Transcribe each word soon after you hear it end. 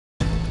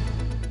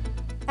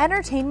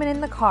Entertainment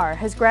in the car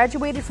has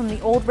graduated from the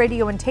old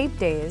radio and tape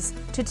days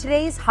to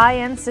today's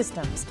high-end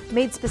systems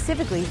made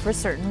specifically for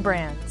certain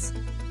brands.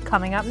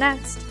 Coming up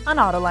next on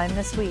Autoline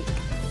This Week.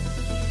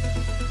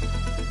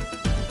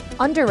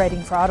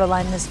 Underwriting for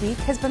Autoline This Week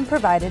has been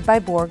provided by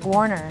Borg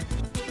Warner.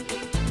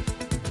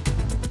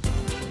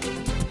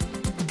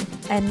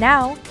 And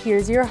now,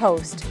 here's your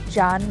host,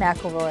 John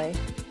McElroy.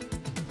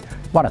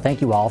 I want to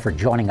thank you all for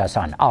joining us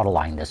on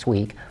Autoline This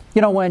Week.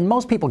 You know, when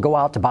most people go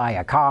out to buy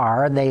a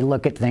car, they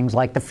look at things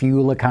like the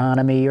fuel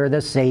economy or the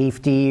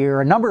safety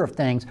or a number of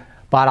things,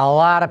 but a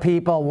lot of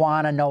people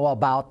want to know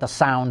about the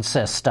sound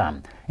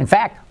system. In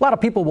fact, a lot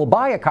of people will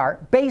buy a car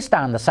based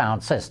on the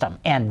sound system,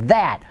 and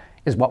that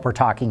is what we're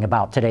talking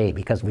about today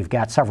because we've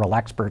got several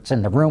experts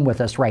in the room with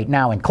us right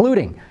now,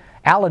 including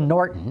Alan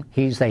Norton.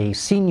 He's a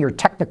senior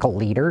technical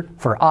leader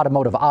for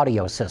automotive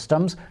audio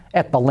systems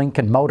at the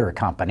Lincoln Motor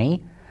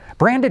Company.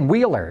 Brandon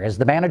Wheeler is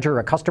the manager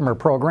of customer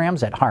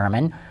programs at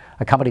Harman,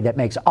 a company that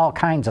makes all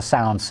kinds of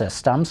sound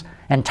systems.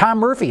 And Tom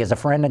Murphy is a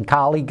friend and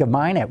colleague of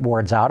mine at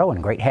Ward's Auto,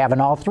 and great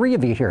having all three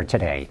of you here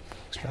today.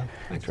 Thanks, John.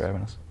 Thanks for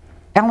having us.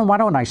 Alan, why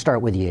don't I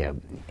start with you?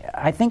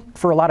 I think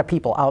for a lot of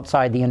people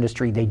outside the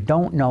industry, they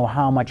don't know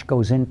how much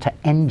goes into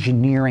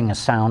engineering a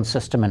sound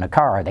system in a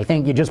car. They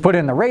think you just put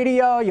in the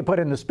radio, you put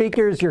in the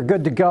speakers, you're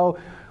good to go.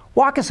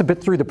 Walk us a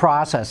bit through the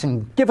process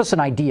and give us an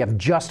idea of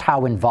just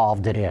how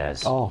involved it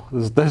is. Oh,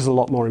 there's a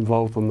lot more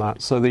involved than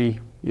that. So the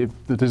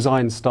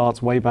design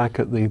starts way back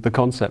at the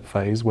concept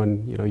phase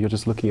when you're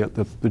just looking at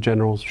the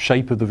general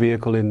shape of the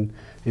vehicle in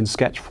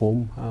sketch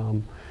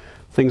form.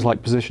 Things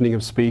like positioning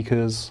of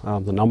speakers,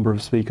 the number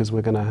of speakers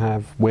we're going to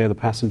have, where the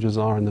passengers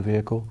are in the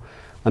vehicle,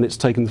 and it's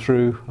taken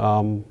through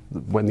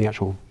when the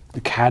actual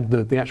CAD,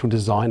 the actual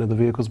design of the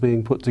vehicle is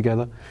being put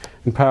together.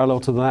 In parallel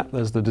to that,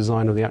 there's the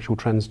design of the actual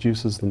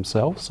transducers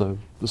themselves. So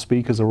the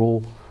speakers are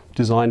all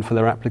designed for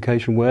their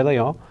application where they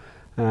are,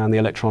 and the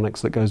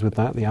electronics that goes with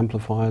that, the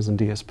amplifiers and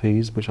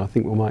DSPs, which I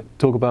think we might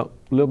talk about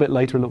a little bit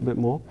later, a little bit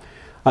more.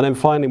 And then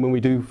finally, when we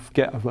do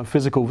get a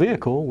physical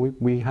vehicle,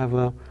 we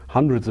have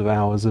hundreds of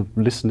hours of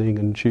listening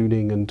and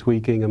tuning and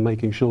tweaking and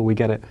making sure we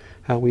get it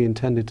how we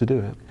intended to do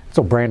it.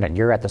 So Brandon,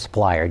 you're at the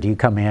supplier. Do you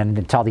come in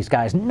and tell these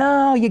guys,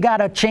 no, you got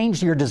to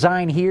change your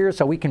design here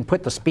so we can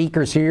put the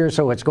speakers here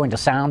so it's going to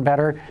sound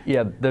better?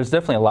 Yeah, there's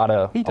definitely a lot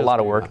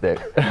of work there.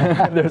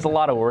 There's a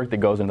lot of work that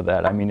goes into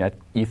that. I mean,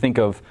 you think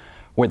of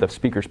where the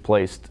speaker's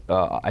placed.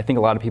 I think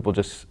a lot of people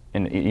just,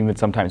 and even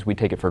sometimes we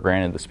take it for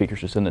granted, the speaker's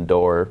just in the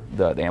door,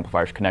 the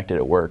amplifier's connected,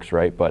 it works,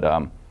 right?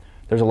 But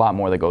there's a lot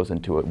more that goes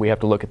into it. We have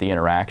to look at the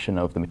interaction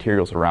of the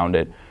materials around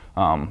it,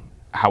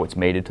 how it's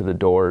mated to the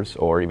doors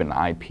or even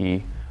the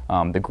IP.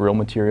 The grill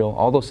material,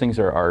 all those things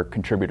are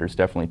contributors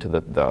definitely to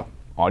the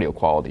audio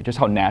quality, just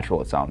how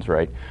natural it sounds,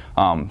 right?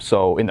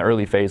 So in the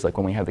early phase, like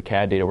when we have the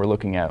CAD data, we're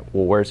looking at,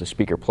 well, where's the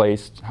speaker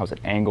placed? How's it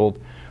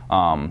angled?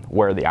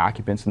 Where are the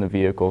occupants in the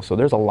vehicle? So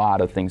there's a lot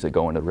of things that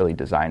go into really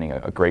designing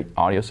a great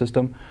audio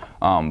system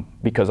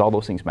because all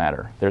those things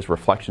matter. There's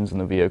reflections in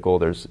the vehicle,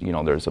 there's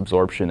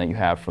absorption that you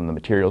have from the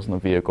materials in the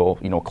vehicle,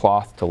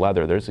 cloth to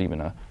leather, there's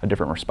even a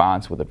different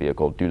response with the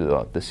vehicle due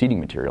to the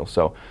seating material.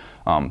 So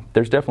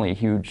there's definitely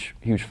a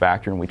huge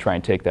factor, and we try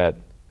and take that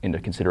into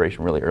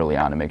consideration really early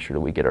on to make sure that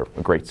we get a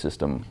great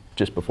system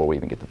just before we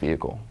even get the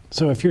vehicle.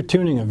 So if you're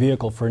tuning a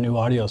vehicle for a new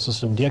audio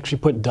system, do you actually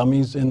put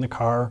dummies in the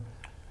car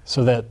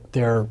so that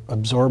they're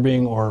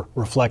absorbing or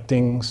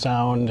reflecting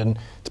sound? And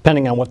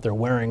depending on what they're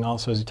wearing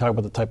also, as you talk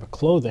about the type of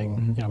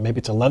clothing, maybe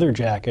it's a leather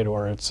jacket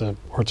or it's a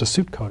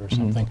suit coat or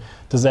something.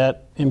 Does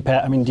that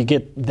impact, do you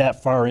get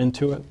that far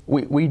into it?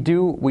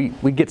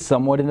 We get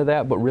somewhat into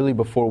that, but really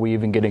before we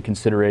even get in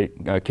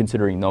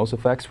considering those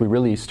effects, we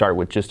really start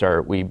with just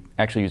we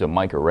actually use a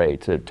mic array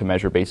to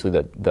measure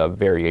basically the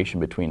variation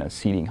between a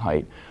seating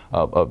height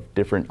of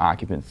different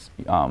occupants.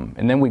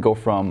 And then we go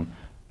from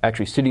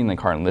actually sitting in the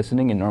car and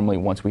listening, and normally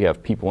once we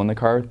have people in the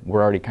car,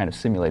 we're already kind of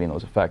simulating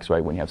those effects,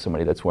 right? When you have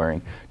somebody that's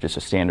wearing just a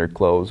standard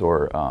clothes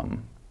or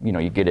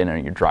you get in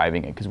and you're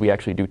driving it, because we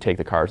actually do take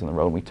the cars on the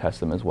road and we test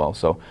them as well.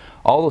 So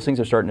all those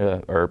things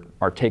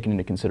are taken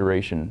into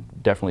consideration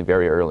definitely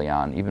very early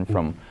on, even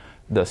from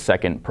the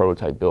second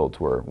prototype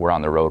builds where we're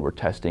on the road, we're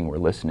testing, we're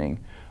listening,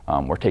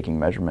 we're taking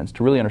measurements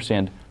to really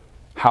understand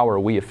how are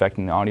we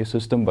affecting the audio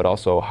system, but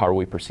also how are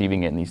we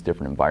perceiving it in these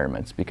different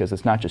environments? Because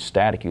it's not just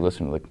static you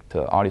listen to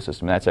the audio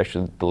system, that's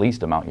actually the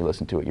least amount you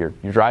listen to it. You're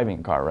driving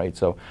a car, right?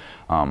 So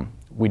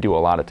we do a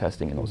lot of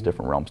testing in those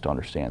different realms to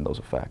understand those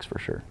effects for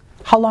sure.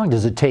 How long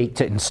does it take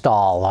to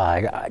install,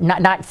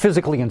 not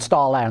physically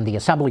install on the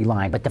assembly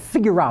line, but to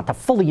figure out, to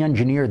fully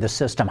engineer the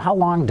system? How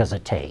long does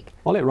it take?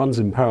 Well, it runs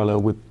in parallel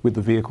with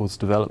the vehicle's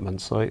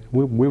development. So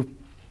we've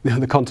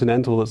the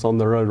Continental that's on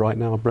the road right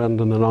now,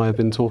 Brandon and I have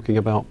been talking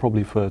about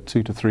probably for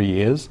 2 to 3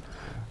 years,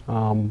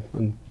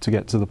 and to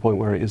get to the point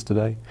where it is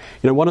today.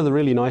 One of the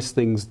really nice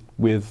things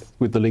with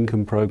the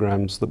Lincoln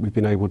programs that we've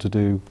been able to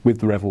do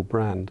with the Revell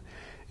brand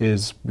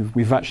is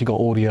we've actually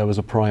got audio as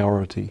a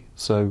priority.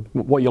 So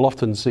what you'll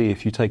often see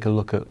if you take a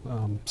look at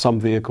some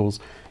vehicles,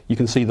 you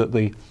can see that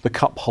the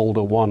cup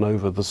holder won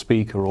over the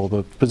speaker, or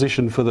the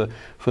position for the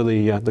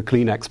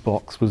Kleenex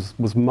box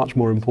was much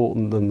more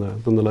important than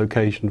the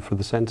location for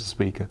the center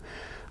speaker.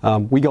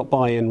 We got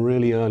buy-in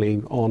really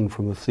early on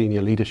from the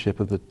senior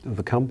leadership of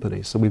the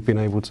company, so we've been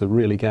able to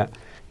really get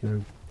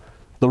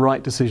the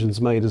right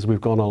decisions made as we've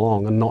gone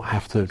along and not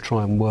have to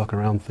try and work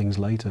around things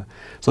later.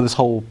 So this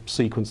whole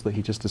sequence that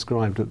he just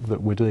described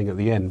that we're doing at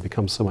the end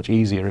becomes so much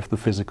easier if the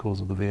physicals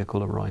of the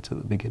vehicle are right at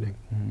the beginning.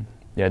 Mm-hmm.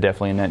 Yeah,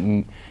 definitely.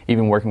 And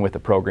even working with the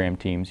program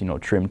teams,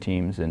 trim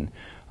teams and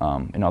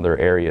in other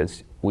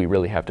areas, we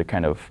really have to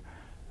kind of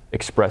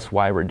express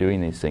why we're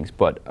doing these things.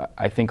 But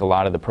I think a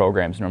lot of the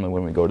programs, normally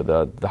when we go to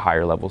the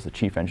higher levels, the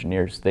chief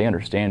engineers, they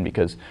understand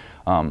because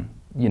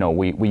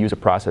we use a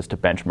process to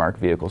benchmark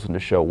vehicles and to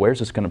show where's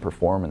this going to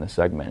perform in the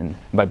segment. And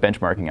by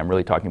benchmarking, I'm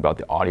really talking about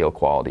the audio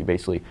quality.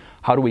 Basically,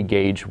 how do we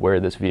gauge where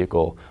this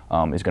vehicle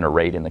is going to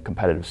rate in the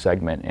competitive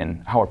segment,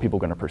 and how are people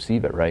going to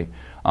perceive it, right?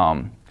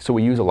 So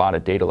we use a lot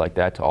of data like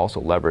that to also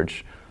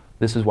leverage,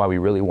 this is why we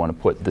really want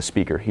to put the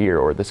speaker here,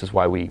 or this is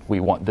why we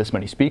want this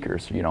many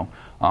speakers,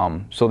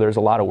 So there's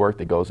a lot of work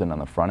that goes in on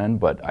the front end,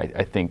 but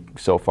I think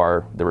so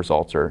far the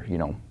results are,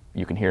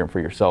 you can hear them for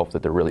yourself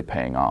that they're really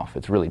paying off.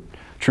 It's really,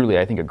 truly,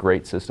 I think, a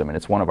great system, and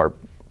it's one of our,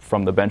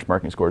 from the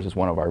benchmarking scores, it's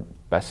one of our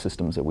best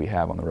systems that we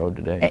have on the road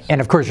today. And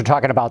of course, you're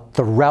talking about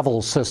the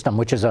Revel system,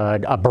 which is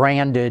a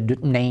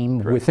branded name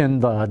within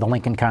the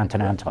Lincoln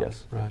Continental.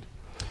 Yes. Right.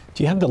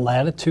 Do you have the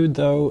latitude,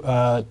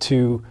 though,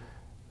 to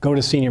go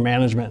to senior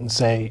management and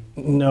say,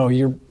 no,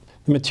 the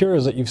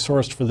materials that you've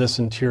sourced for this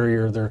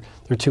interior,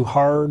 they're too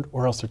hard,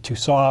 or else they're too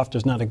soft,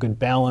 there's not a good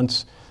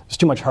balance, there's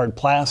too much hard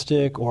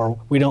plastic, or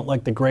we don't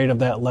like the grade of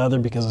that leather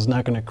because it's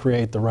not going to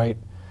create the right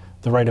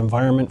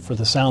environment for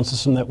the sound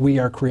system that we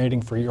are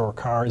creating for your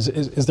car?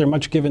 Is there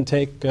much give and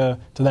take to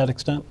that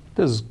extent?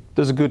 There's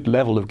a good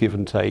level of give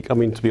and take. I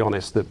mean, to be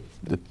honest, the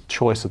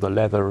choice of the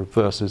leather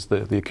versus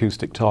the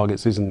acoustic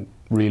targets isn't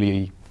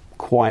really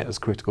quite as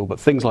critical, but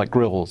things like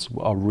grills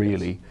are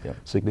really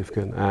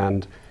significant.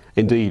 And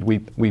indeed,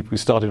 we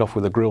started off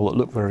with a grill that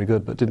looked very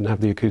good but didn't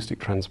have the acoustic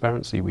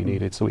transparency we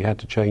needed, so we had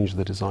to change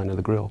the design of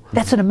the grill.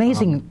 That's an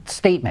amazing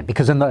statement,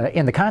 because in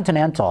the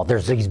Continental,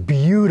 there's these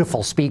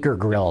beautiful speaker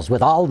grills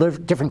with all the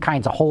different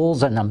kinds of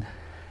holes in them.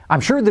 I'm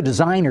sure the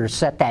designers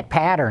set that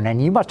pattern,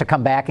 and you must have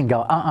come back and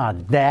go,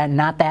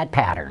 not that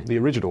pattern. The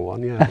original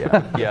one,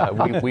 yeah.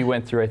 Yeah. We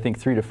went through, I think,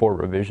 3 to 4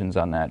 revisions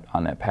on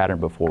that pattern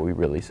before we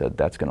really said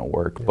that's going to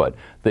work. Yeah. But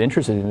the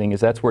interesting thing is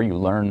that's where you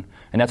learn,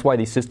 and that's why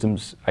these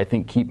systems, I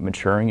think, keep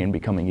maturing and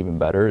becoming even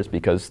better, is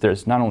because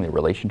there's not only a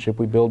relationship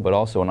we build, but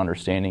also an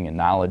understanding and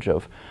knowledge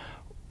of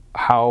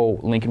how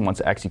Lincoln wants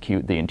to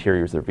execute the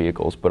interiors of their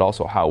vehicles, but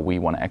also how we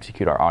want to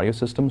execute our audio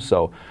systems.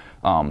 So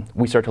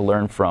we start to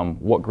learn from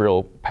what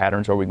grill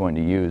patterns are we going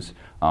to use,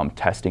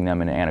 testing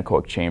them in an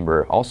anechoic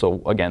chamber.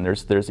 Also, again,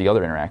 there's the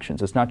other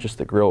interactions. It's not just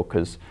the grill,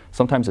 because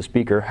sometimes the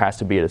speaker has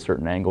to be at a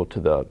certain angle to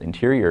the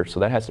interior, so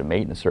that has to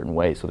mate in a certain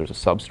way, so there's a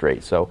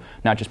substrate. So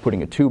not just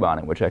putting a tube on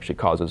it, which actually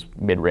causes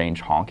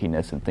mid-range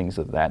honkiness and things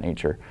of that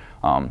nature.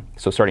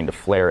 So starting to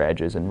flare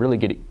edges and really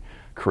get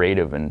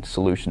creative and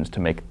solutions to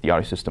make the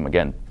audio system,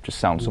 again, just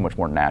sound so much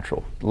more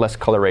natural. Less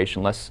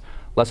coloration, less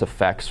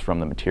effects from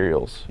the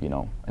materials,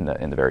 in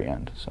the very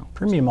end. So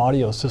premium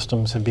audio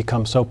systems have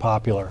become so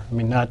popular. I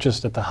mean, not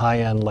just at the high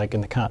end like in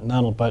the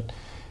Continental, but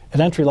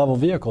at entry-level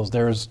vehicles,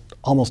 there's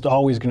almost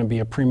always going to be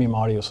a premium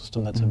audio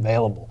system that's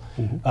available.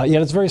 Mm-hmm.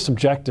 Yet it's very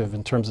subjective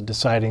in terms of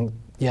deciding,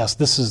 yes,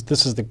 this is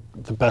the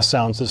best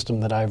sound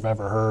system that I've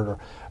ever heard. Or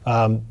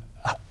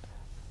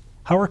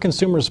how are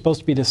consumers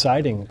supposed to be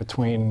deciding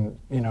between,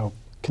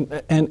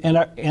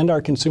 and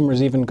are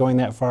consumers even going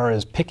that far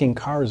as picking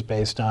cars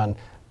based on,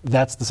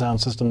 that's the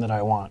sound system that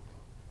I want?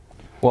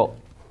 Well,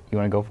 you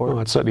want to go for it?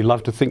 I'd certainly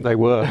love to think they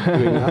were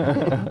doing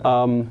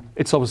that.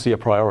 It's obviously a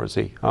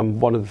priority.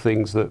 One of the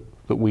things that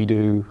we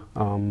do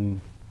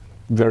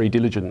very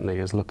diligently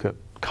is look at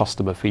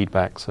customer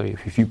feedback. So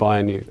if you buy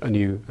a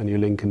new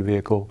Lincoln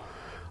vehicle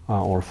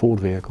or a Ford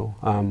vehicle,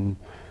 a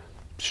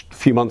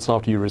few months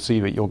after you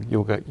receive it,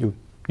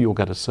 you'll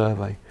get a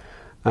survey.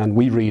 And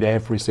we read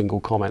every single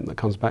comment that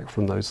comes back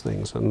from those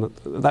things. And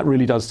that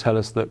really does tell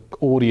us that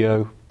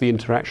audio, the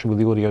interaction with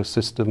the audio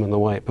system and the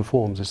way it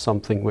performs, is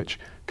something which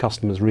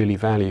customers really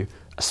value,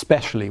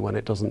 especially when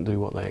it doesn't do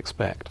what they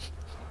expect.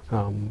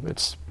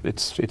 It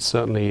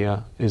certainly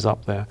is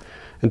up there.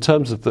 In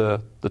terms of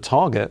the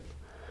target,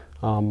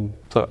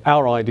 so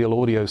our ideal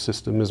audio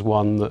system is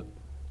one that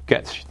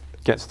gets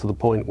to the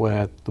point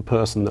where the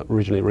person that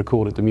originally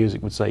recorded the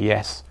music would say,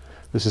 yes,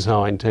 this is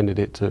how I intended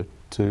it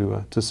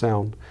to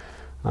sound.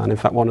 And in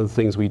fact, one of the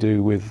things we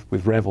do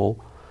with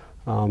Revel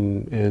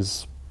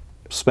is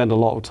spend a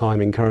lot of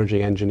time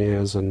encouraging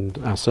engineers and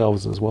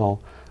ourselves as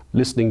well,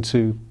 listening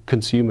to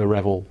consumer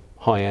Revel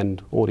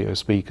high-end audio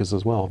speakers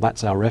as well.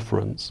 That's our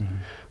reference.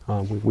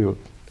 Mm-hmm. We were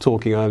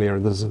talking earlier,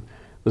 there's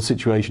the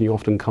situation you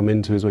often come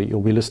into is where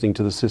you'll be listening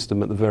to the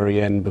system at the very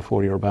end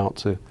before you're about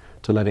to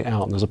let it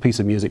out. And there's a piece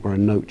of music where a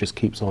note just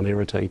keeps on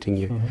irritating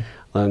you.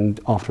 Mm-hmm. And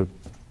after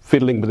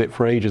fiddling with it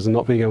for ages and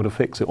not being able to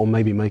fix it, or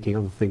maybe making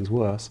other things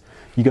worse.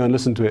 You go and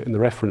listen to it in the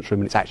reference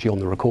room, and it's actually on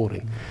the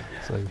recording.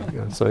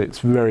 So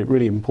it's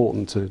really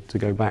important to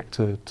go back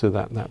to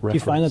that reference. Do you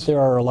find that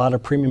there are a lot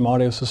of premium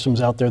audio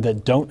systems out there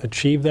that don't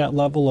achieve that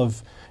level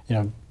of,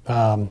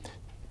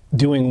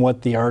 doing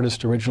what the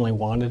artist originally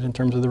wanted in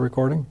terms of the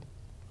recording?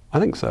 I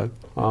think so.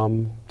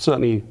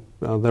 Certainly,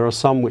 there are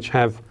some which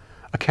have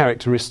a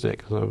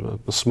characteristic.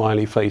 A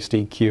smiley face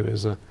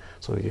EQ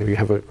so you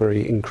have a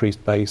very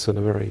increased bass and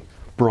a very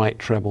bright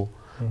treble.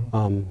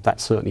 Mm-hmm. That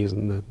certainly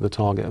isn't the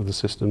target of the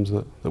systems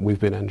that we've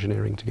been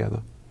engineering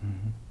together.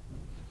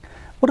 Mm-hmm.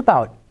 What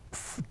about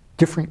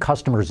different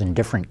customers in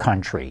different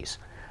countries?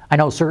 I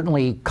know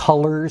certainly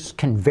colors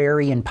can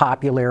vary in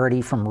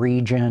popularity from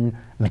region.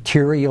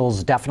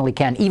 Materials definitely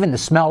can. Even the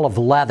smell of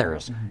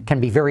leathers can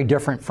be very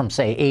different from,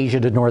 say, Asia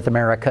to North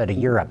America to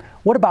Europe.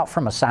 What about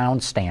from a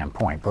sound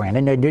standpoint,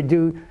 Brandon?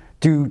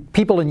 Do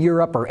people in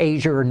Europe or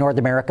Asia or North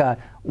America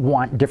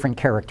want different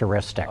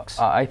characteristics?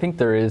 I think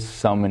there is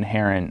some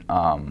inherent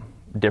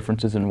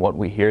differences in what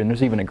we hear, and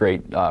there's even a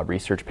great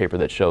research paper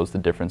that shows the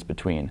difference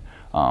between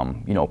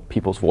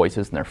people's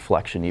voices and their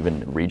flexion,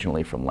 even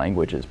regionally from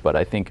languages. But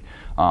I think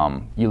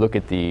you look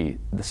at the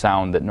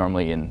sound that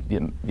normally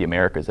in the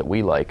Americas that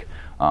we like,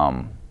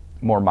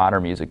 more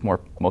modern music,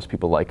 most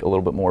people like a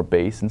little bit more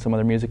bass in some of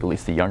their music, at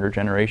least the younger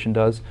generation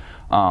does.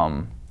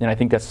 And I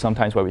think that's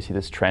sometimes why we see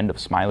this trend of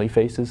smiley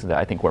faces, that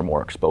I think we're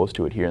more exposed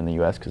to it here in the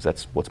U.S. because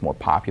that's what's more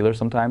popular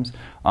sometimes.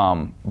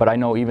 But I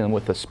know even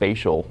with the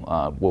spatial,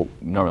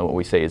 normally what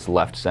we say is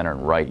left, center,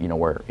 and right,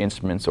 where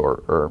instruments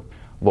or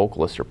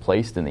vocalists are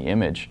placed in the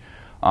image,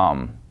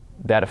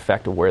 that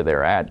effect of where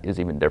they're at is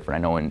even different.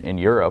 I know in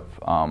Europe,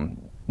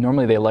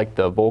 normally they like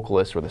the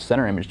vocalist or the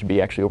center image to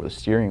be actually over the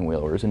steering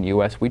wheel, whereas in the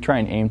U.S. we try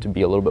and aim to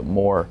be a little bit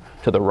more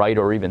to the right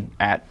or even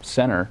at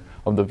center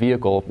of the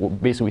vehicle.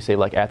 Basically we say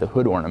like at the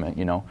hood ornament,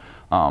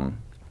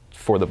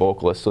 for the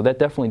vocalist. So that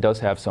definitely does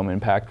have some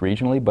impact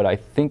regionally, but I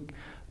think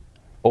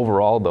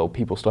overall though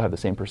people still have the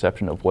same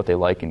perception of what they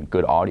like in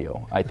good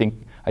audio. I think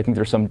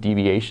there's some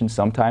deviation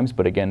sometimes,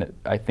 but again,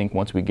 I think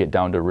once we get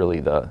down to really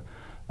the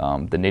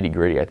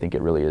nitty-gritty, I think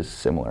it really is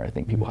similar. I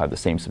think people have the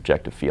same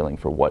subjective feeling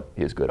for what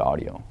is good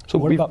audio. So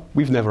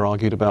we've never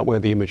argued about where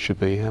the image should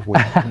be, have we?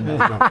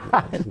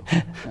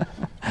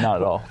 Not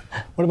at all.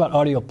 What about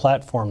audio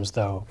platforms,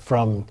 though,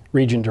 from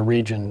region to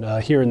region?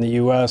 Here in the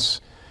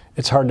U.S.,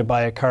 it's hard to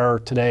buy a car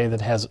today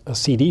that has a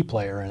CD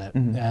player in it,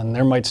 and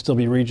there might still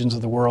be regions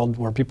of the world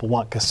where people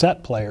want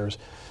cassette players.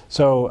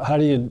 So how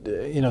do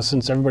you,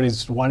 since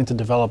everybody's wanting to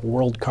develop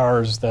world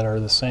cars that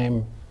are the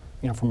same,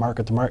 from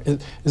market to market,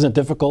 isn't it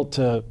difficult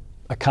to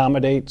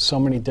accommodate so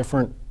many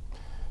different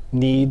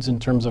needs in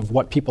terms of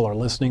what people are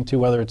listening to,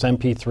 whether it's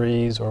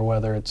MP3s or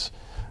whether it's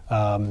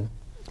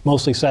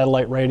mostly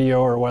satellite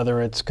radio or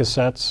whether it's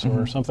cassettes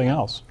or something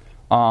else?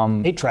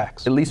 8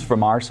 tracks. At least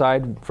from our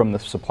side, from the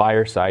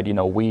supplier side,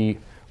 we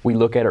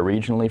look at it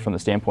regionally from the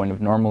standpoint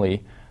of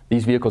normally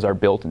these vehicles are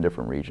built in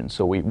different regions,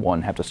 so we,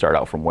 have to start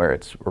out from where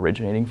it's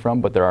originating from,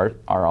 but there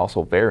are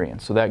also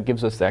variants. So that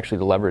gives us actually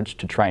the leverage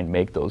to try and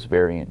make those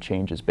variant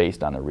changes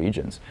based on the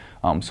regions.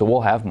 So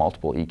we'll have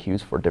multiple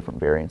EQs for different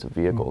variants of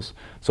vehicles.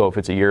 So if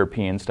it's a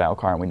European style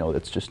car and we know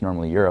that's just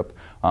normally Europe,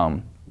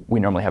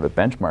 we normally have it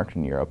benchmarked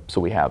in Europe. So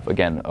we have,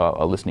 again,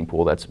 a listening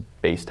pool that's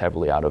based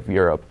heavily out of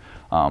Europe.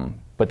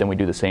 But then we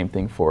do the same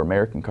thing for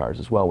American cars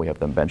as well. We have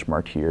them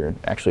benchmarked here,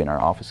 actually in our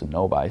office in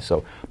Novi.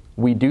 So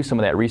we do some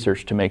of that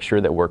research to make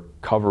sure that we're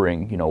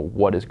covering,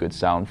 what is good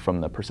sound from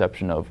the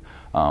perception of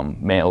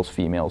males,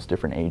 females,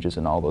 different ages,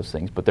 and all those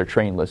things. But they're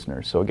trained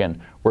listeners. So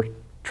again, we're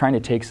trying to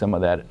take some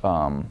of that,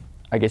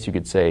 I guess you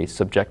could say,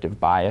 subjective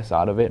bias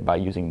out of it by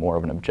using more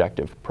of an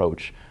objective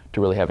approach to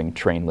really having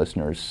trained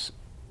listeners,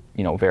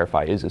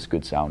 verify is this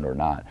good sound or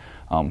not.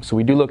 So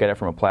we do look at it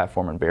from a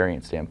platform and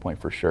variant standpoint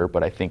for sure.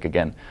 But I think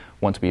again,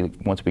 once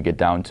we get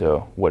down to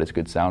what is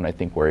good sound, I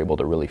think we're able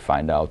to really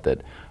find out that.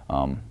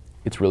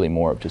 It's really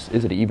more of just,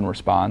 is it an even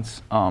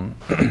response?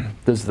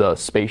 Does the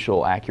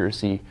spatial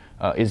accuracy,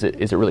 is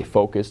it really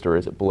focused or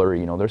is it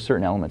blurry? There's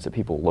certain elements that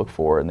people look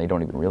for and they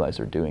don't even realize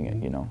they're doing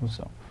it,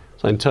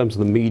 So in terms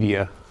of the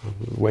media,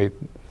 where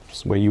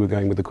you were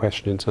going with the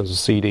question in terms of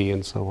CD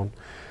and so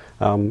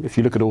on, if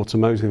you look at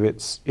automotive,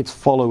 it's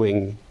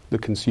following the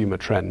consumer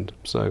trend.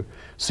 So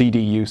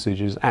CD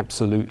usage is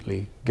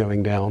absolutely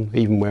going down,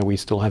 even where we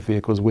still have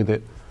vehicles with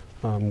it.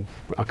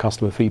 Our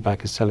customer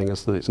feedback is telling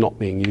us that it's not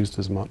being used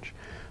as much.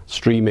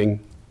 Streaming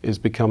is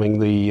becoming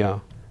the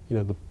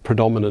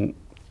predominant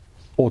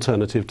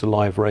alternative to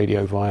live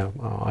radio via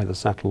either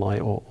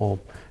satellite or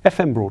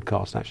FM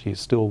broadcast. Actually,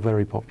 is still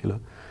very popular,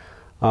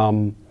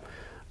 and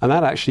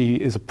that actually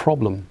is a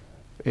problem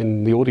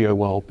in the audio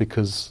world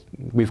because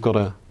we've got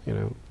a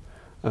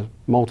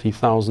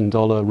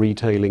multi-$1,000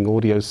 retailing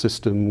audio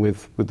system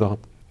with the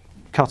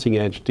cutting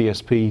edge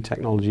DSP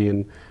technology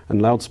and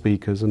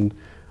loudspeakers, and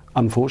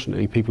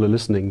unfortunately, people are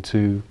listening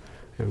to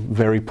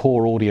very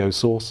poor audio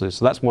sources.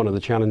 So that's one of the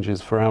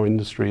challenges for our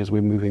industry as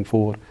we're moving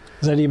forward.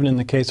 Is that even in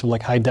the case of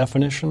like high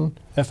definition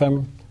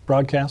FM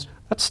broadcast?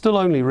 That's still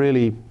only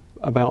really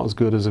about as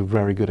good as a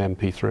very good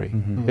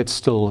MP3. It's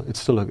still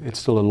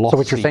a lot. So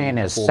what you're saying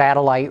is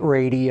satellite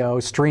radio,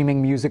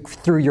 streaming music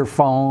through your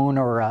phone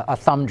or a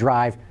thumb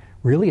drive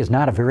really is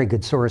not a very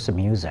good source of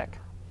music.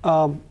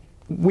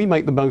 We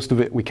make the most of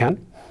it we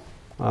can.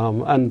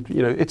 And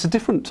it's a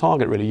different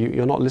target really.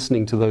 You're not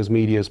listening to those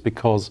medias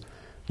because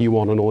you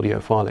want an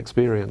audiophile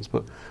experience.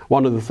 But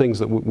one of the things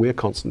that we're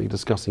constantly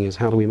discussing is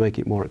how do we make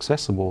it more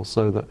accessible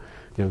so that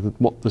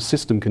what the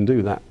system can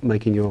do, that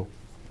making your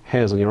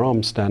hairs on your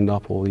arms stand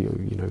up, or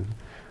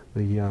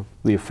the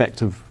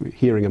effect of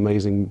hearing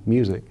amazing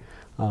music.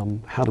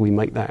 How do we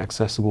make that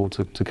accessible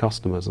to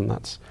customers? And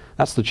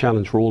that's the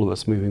challenge for all of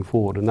us moving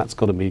forward. And that's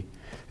got to be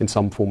in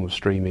some form of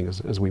streaming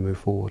as we move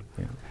forward.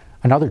 Yeah.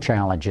 Another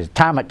challenge is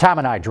Tom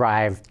and I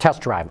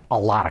test drive a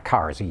lot of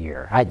cars a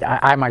year.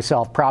 I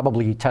myself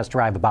probably test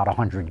drive about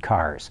 100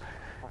 cars.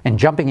 And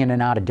jumping in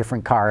and out of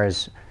different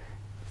cars,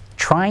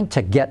 trying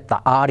to get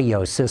the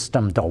audio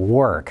system to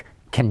work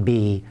can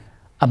be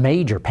a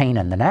major pain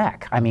in the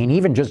neck. I mean,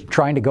 even just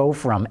trying to go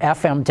from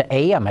FM to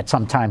AM at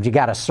sometimes, you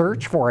got to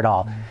search for it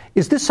all.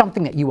 Is this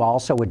something that you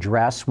also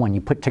address when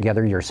you put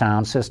together your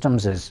sound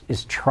systems,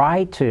 is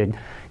try to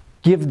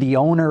give the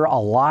owner a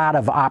lot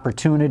of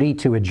opportunity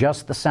to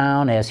adjust the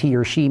sound as he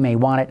or she may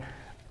want it,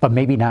 but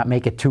maybe not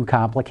make it too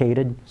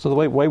complicated? So the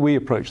way we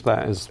approach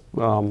that is,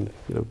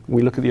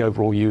 we look at the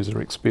overall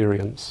user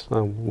experience.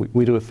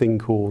 We do a thing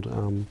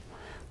called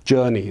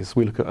journeys.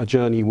 We look at a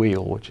journey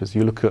wheel, which is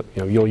you look at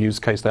your use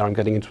case there. I'm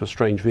getting into a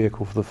strange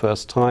vehicle for the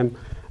first time,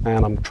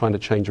 and I'm trying to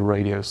change a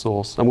radio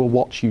source, and we'll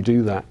watch you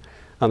do that,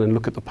 and then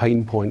look at the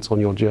pain points on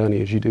your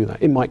journey as you do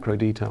that in micro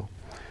detail.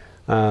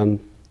 And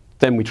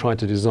then we try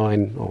to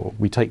design, or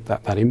we take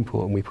that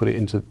input and we put it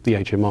into the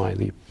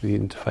HMI, the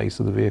interface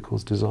of the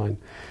vehicle's design.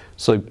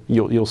 So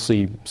you'll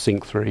see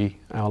Sync 3,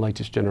 our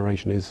latest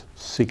generation, is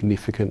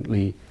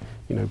significantly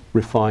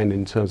refined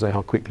in terms of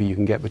how quickly you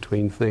can get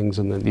between things,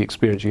 and then the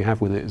experience you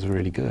have with it is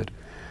really good.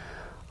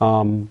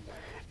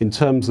 In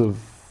terms of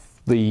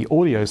the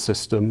audio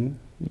system,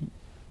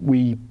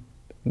 we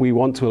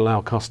want to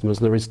allow customers,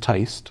 there is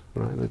taste,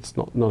 right? It's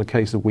not a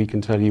case of we can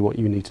tell you what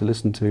you need to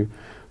listen to.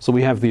 So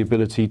we have the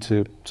ability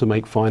to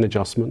make fine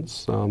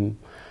adjustments.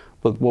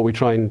 But what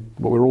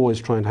we're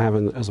always trying to have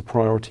as a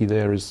priority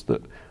there is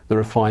that the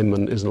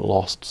refinement isn't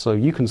lost. So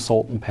you can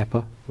salt and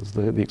pepper, is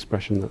the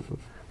expression that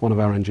one of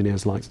our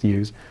engineers likes to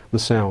use, the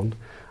sound.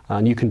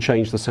 And you can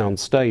change the sound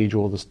stage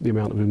or the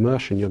amount of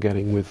immersion you're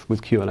getting with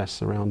QLS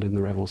surround in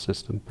the Revel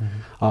system.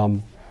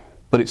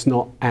 But it's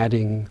not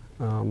adding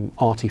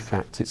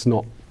artifacts. It's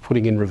not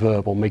putting in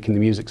reverb or making the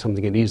music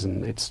something it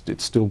isn't.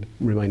 It's still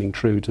remaining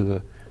true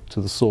to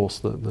the source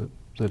that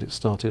it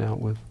started out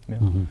with. Yeah.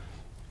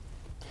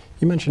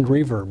 You mentioned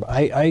reverb.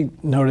 I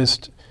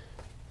noticed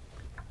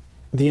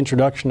the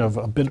introduction of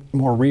a bit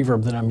more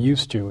reverb than I'm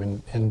used to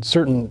in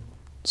certain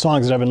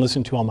songs that I've been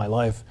listening to all my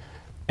life.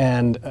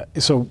 And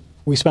so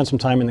we spent some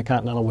time in the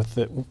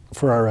Continental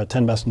for our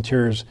 10 Best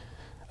Interiors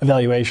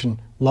evaluation.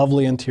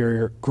 Lovely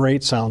interior,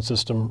 great sound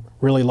system,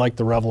 really liked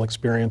the Revel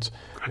experience.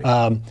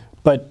 And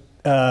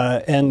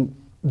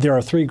there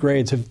are 3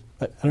 grades. I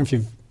don't know if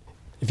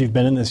you've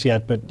been in this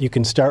yet, but you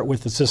can start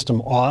with the system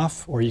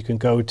off, or you can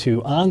go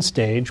to on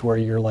stage, where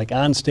you're like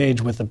on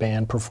stage with the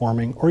band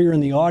performing, or you're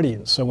in the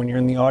audience. So when you're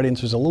in the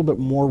audience, there's a little bit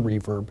more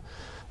reverb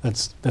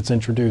that's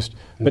introduced.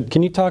 But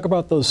can you talk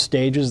about those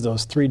stages,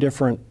 those 3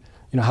 different,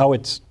 how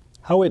it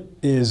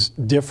is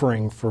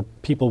differing for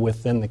people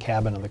within the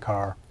cabin of the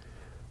car?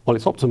 Well,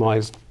 it's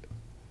optimized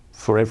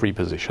for every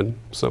position.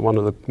 So one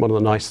of the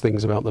nice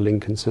things about the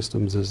Lincoln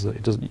systems is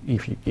that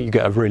you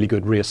get a really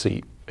good rear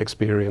seat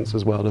experience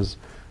as well as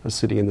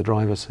sitting in the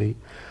driver's seat.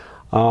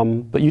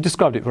 But you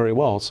described it very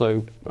well.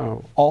 So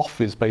off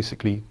is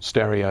basically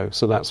stereo.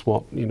 So that's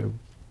what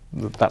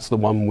that's the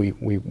one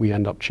we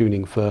end up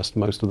tuning first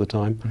most of the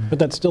time. But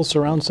that's still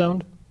surround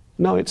sound?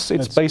 No, it's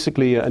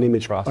basically an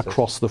image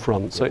across the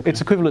front. So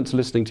it's equivalent to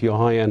listening to your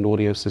high-end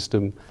audio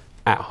system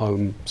at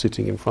home,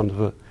 sitting in front of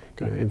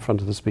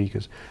the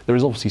speakers. There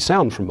is obviously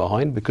sound from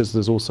behind, because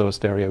there's also a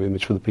stereo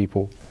image for the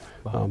people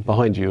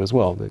behind you as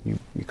well. That you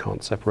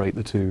can't separate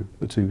the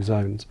two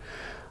zones.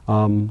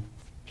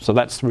 So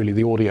that's really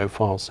the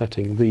audiophile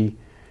setting.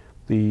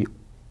 The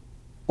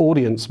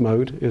audience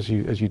mode, as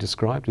you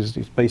described, is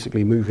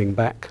basically moving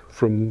back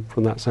from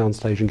that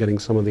soundstage and getting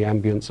some of the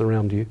ambience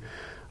around you.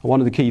 One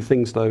of the key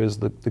things, though, is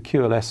that the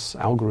QLS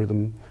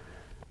algorithm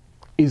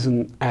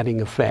isn't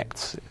adding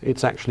effects.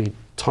 It's actually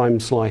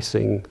time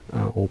slicing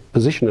or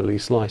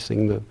positionally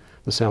slicing the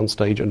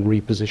soundstage and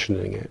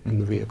repositioning it in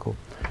the vehicle.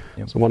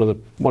 Yep. So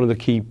one of the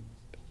key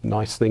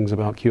nice things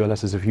about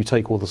QLS is if you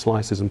take all the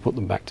slices and put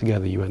them back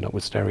together, you end up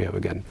with stereo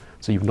again.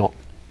 So you've not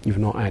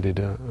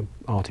added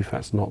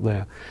artifacts not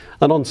there.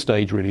 And on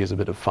stage really is a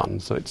bit of fun.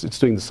 So it's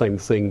doing the same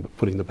thing but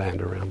putting the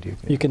band around you.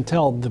 You can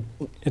tell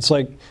it's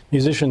like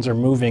musicians are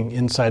moving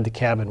inside the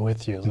cabin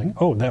with you. It's like,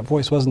 oh, that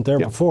voice wasn't there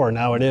before.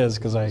 Now it is,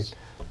 because I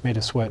made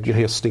a switch. You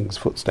hear Sting's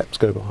footsteps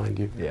go behind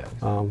you. Yeah.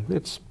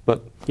 It's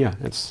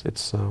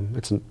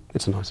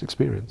a nice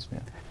experience. Yeah.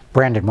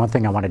 Brandon, one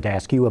thing I wanted to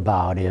ask you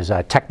about is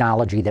a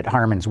technology that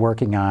Harman's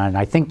working on.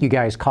 I think you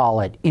guys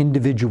call it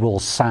individual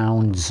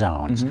sound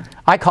zones.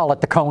 I call it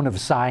the cone of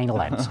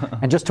silence.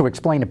 And just to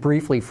explain it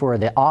briefly for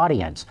the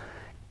audience,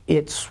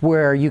 it's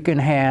where you can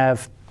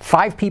have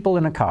 5 people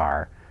in a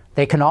car.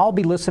 They can all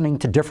be listening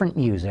to different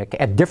music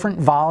at different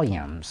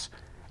volumes,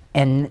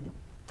 and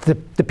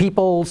the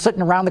people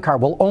sitting around the car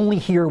will only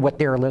hear what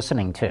they're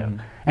listening to.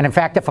 And in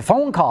fact, if a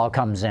phone call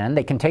comes in,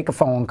 they can take a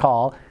phone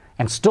call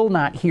and still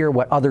not hear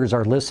what others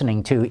are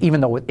listening to, even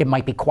though it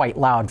might be quite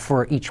loud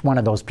for each one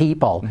of those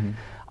people.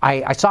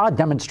 I saw a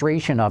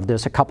demonstration of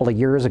this a couple of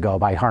years ago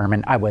by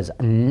Harman. I was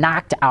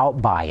knocked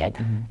out by it.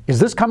 Is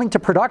this coming to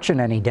production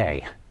any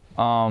day?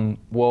 Well,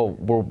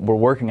 we're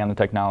working on the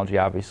technology,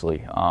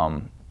 obviously,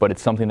 but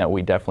it's something that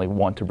we definitely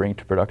want to bring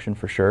to production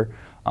for sure.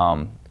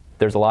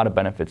 There's a lot of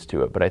benefits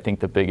to it, but I think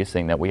the biggest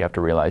thing that we have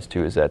to realize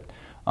too is that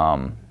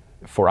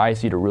for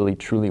ISE to really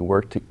truly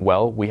work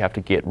well, we have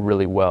to get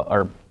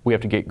we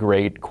have to get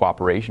great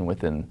cooperation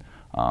within,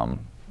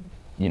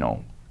 you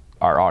know,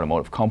 our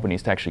automotive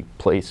companies to actually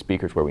place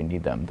speakers where we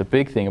need them. The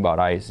big thing about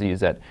ISE is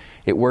that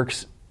it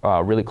works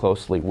really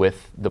closely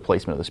with the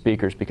placement of the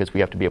speakers, because we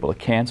have to be able to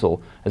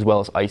cancel as well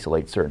as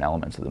isolate certain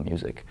elements of the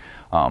music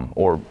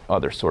or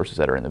other sources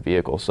that are in the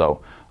vehicle.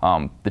 So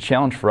the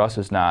challenge for us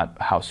is not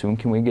how soon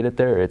can we get it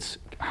there, it's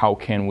how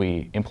can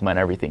we implement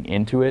everything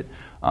into it,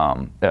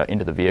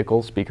 into the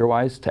vehicle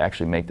speaker-wise, to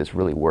actually make this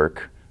really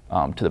work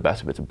to the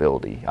best of its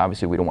ability.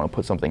 Obviously, we don't want to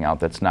put something out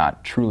that's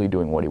not truly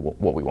doing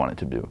what we want it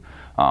to do.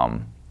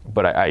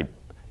 But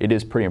it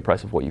is pretty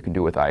impressive what you can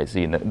do with ISE,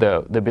 and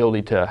the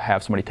ability to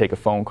have somebody take a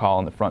phone call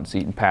in the front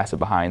seat and pass it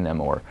behind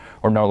them, or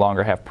no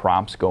longer have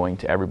prompts going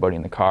to everybody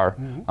in the car.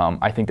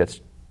 I think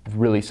that's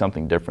really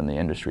something different in the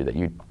industry that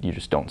you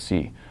just don't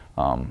see.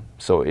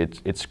 So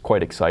it's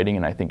quite exciting,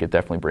 and I think it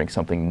definitely brings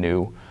something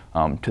new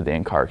to the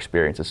in-car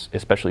experience,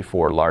 especially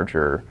for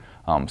larger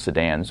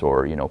sedans,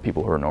 or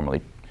people who are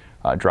normally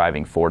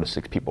driving 4 to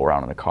 6 people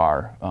around in a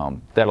car.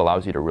 That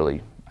allows you to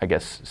really, I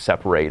guess,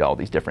 separate all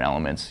these different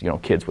elements.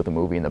 Kids with a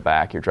movie in the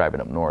back, you're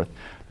driving up north.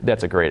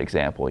 That's a great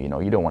example. You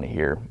don't want to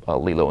hear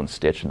Lilo and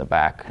Stitch in the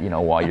back,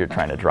 while you're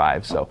trying to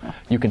drive. So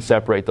you can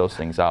separate those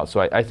things out.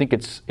 So I think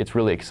it's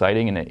really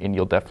exciting, and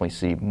you'll definitely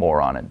see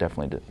more on it,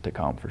 definitely to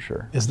come for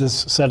sure. Is this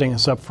setting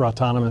us up for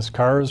autonomous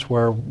cars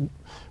where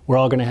we're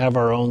all going to have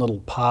our own little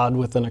pod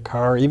within a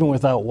car, even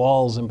without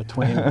walls in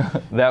between?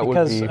 That would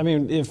be... Because, I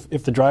mean,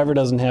 if the driver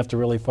doesn't have to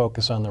really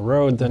focus on the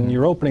road, then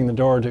you're opening the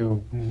door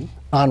to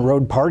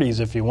on-road parties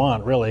if you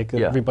want, really.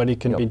 Yeah. Everybody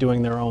can be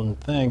doing their own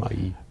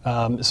thing.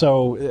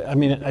 So, I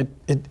mean,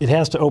 it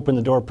has to open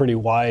the door pretty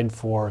wide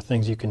for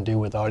things you can do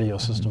with audio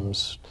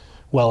systems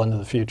well into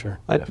the future.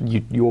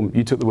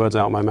 You took the words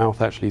out of my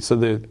mouth, actually. So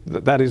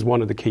that is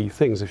one of the key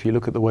things. If you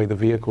look at the way the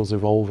vehicle's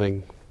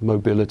evolving,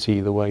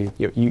 mobility, the way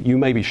you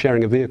may be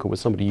sharing a vehicle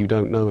with somebody you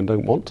don't know and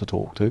don't want to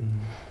talk to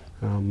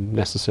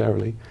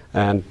necessarily,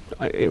 and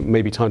it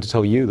may be time to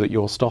tell you that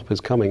your stop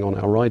is coming on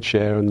our ride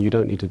share and you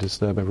don't need to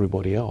disturb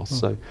everybody else.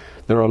 So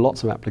there are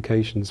lots of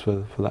applications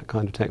for that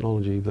kind of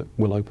technology that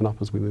will open up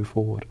as we move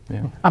forward.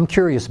 Yeah. I'm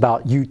curious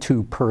about you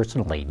two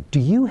personally. Do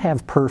you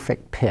have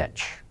perfect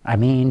pitch? I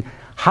mean,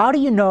 how do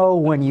you know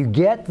when you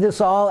get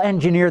this all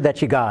engineered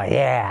that you go,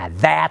 yeah,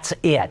 that's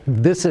it,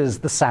 this is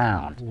the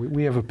sound?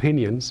 We have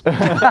opinions.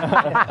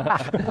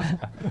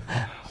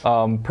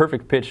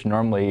 Perfect pitch,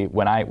 normally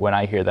when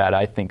I hear that,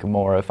 I think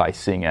more if I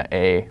sing an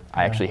A,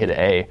 I actually hit an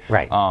A.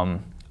 Right.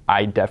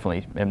 I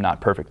definitely am not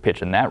perfect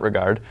pitch in that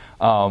regard.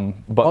 But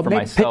for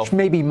myself, pitch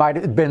maybe might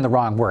have been the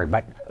wrong word,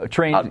 but a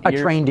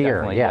trained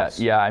ear, yes.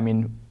 Yeah, I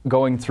mean,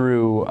 going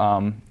through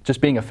just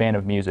being a fan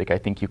of music, I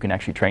think you can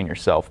actually train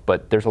yourself,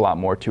 but there's a lot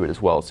more to it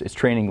as well. It's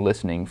training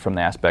listening from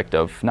the aspect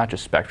of not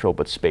just spectral,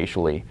 but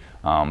spatially,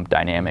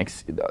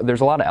 dynamics.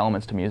 There's a lot of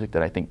elements to music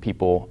that I think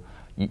people,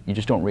 you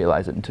just don't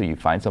realize it until you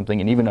find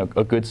something. And even a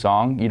good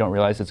song, you don't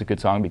realize it's a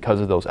good song because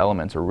of those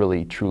elements are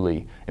really,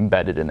 truly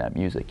embedded in that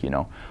music,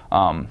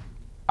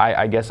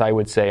 I guess I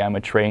would say I'm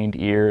a trained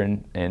ear,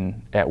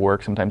 and at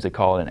work sometimes they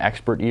call it an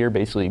expert ear,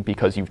 basically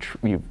because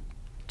you've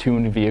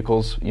tuned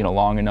vehicles,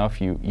 long enough,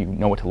 you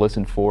know what to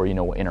listen for, you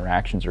know what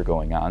interactions are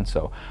going on.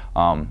 So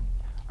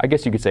I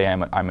guess you could say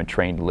I'm a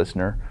trained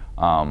listener,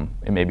 and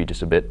maybe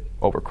just a bit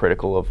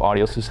overcritical of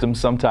audio systems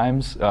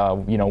sometimes.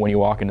 When you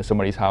walk into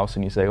somebody's house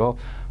and you say, well,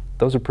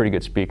 those are pretty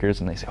good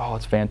speakers, and they say, oh,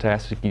 it's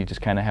fantastic. You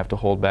just kind of have to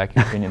hold back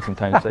your opinion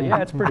sometimes and say, yeah,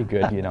 it's pretty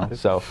good,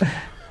 So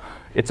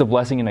it's a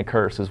blessing and a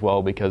curse as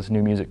well, because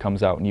new music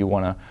comes out and you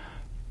want to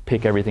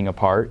pick everything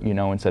apart,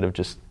 instead of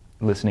just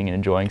listening and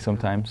enjoying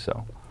sometimes.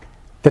 So.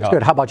 That's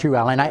good. How about you,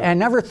 Alan? I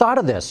never thought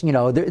of this.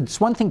 It's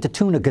one thing to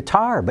tune a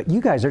guitar, but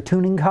you guys are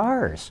tuning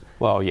cars.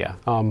 Well, yeah.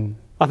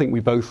 I think we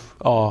both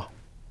are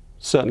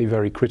certainly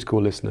very critical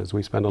listeners.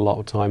 We spend a lot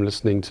of time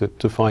listening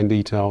to fine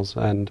details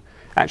and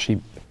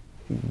actually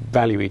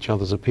value each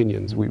other's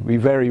opinions. We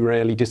very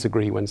rarely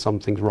disagree when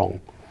something's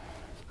wrong.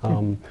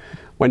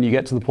 When you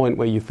get to the point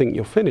where you think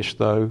you're finished,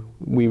 though,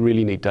 we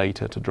really need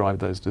data to drive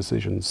those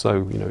decisions. So,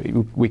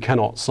 we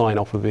cannot sign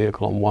off a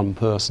vehicle on one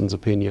person's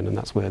opinion, and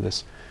that's where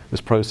this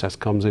process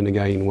comes in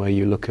again, where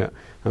you look at,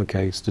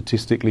 okay,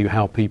 statistically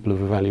how people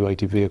have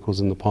evaluated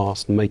vehicles in the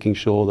past, and making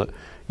sure that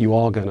you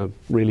are going to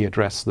really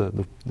address the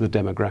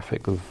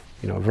demographic of,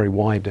 a very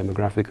wide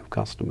demographic of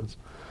customers.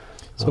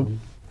 So,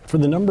 for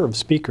the number of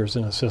speakers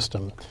in a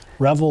system,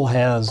 Revel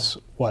has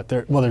what?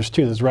 There's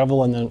two. There's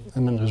Revel and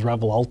then there's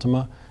Revel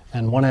Ultima.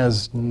 And one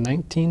has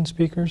 19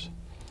 speakers?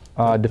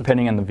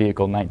 Depending on the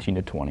vehicle, 19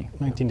 to 20.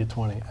 19 to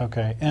 20,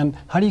 okay. And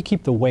how do you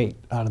keep the weight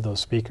out of those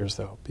speakers,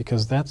 though?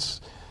 Because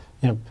that's,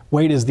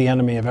 weight is the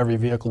enemy of every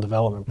vehicle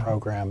development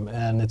program,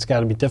 and it's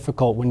got to be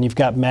difficult when you've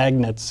got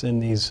magnets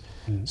in these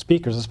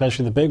speakers,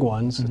 especially the big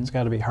ones. It's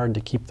got to be hard to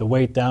keep the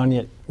weight down,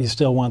 yet you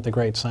still want the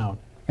great sound.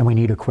 And we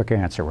need a quick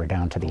answer. We're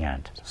down to the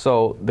end.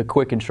 So the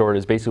quick and short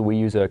is basically we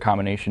use a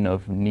combination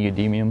of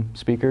neodymium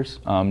speakers,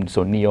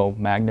 so neo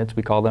magnets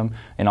we call them,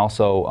 and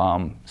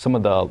also some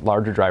of the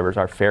larger drivers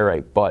are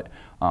ferrite, but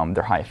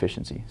they're high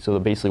efficiency. So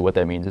basically what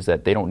that means is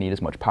that they don't need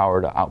as much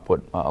power to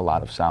output a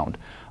lot of sound.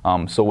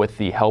 So with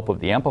the help of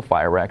the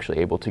amplifier, we're actually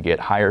able to get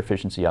higher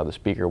efficiency out of the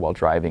speaker while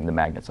driving the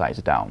magnet size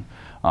down.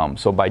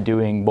 So by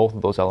doing both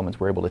of those elements,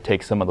 we're able to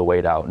take some of the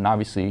weight out, and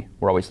obviously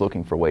we're always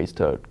looking for ways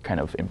to kind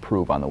of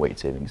improve on the weight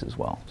savings as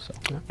well. So.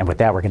 And with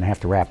that, we're going to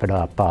have to wrap it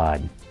up.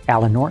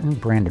 Alan Norton,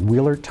 Brandon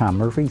Wheeler, Tom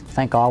Murphy,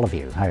 thank all of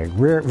you. A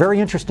very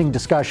interesting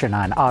discussion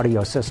on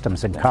audio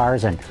systems in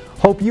cars, and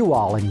hope you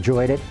all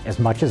enjoyed it as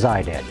much as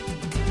I did.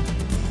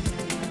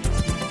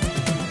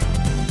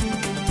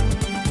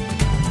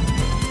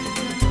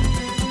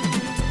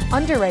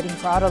 Underwriting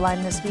for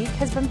Autoline this week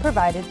has been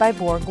provided by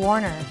Borg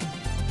Warner.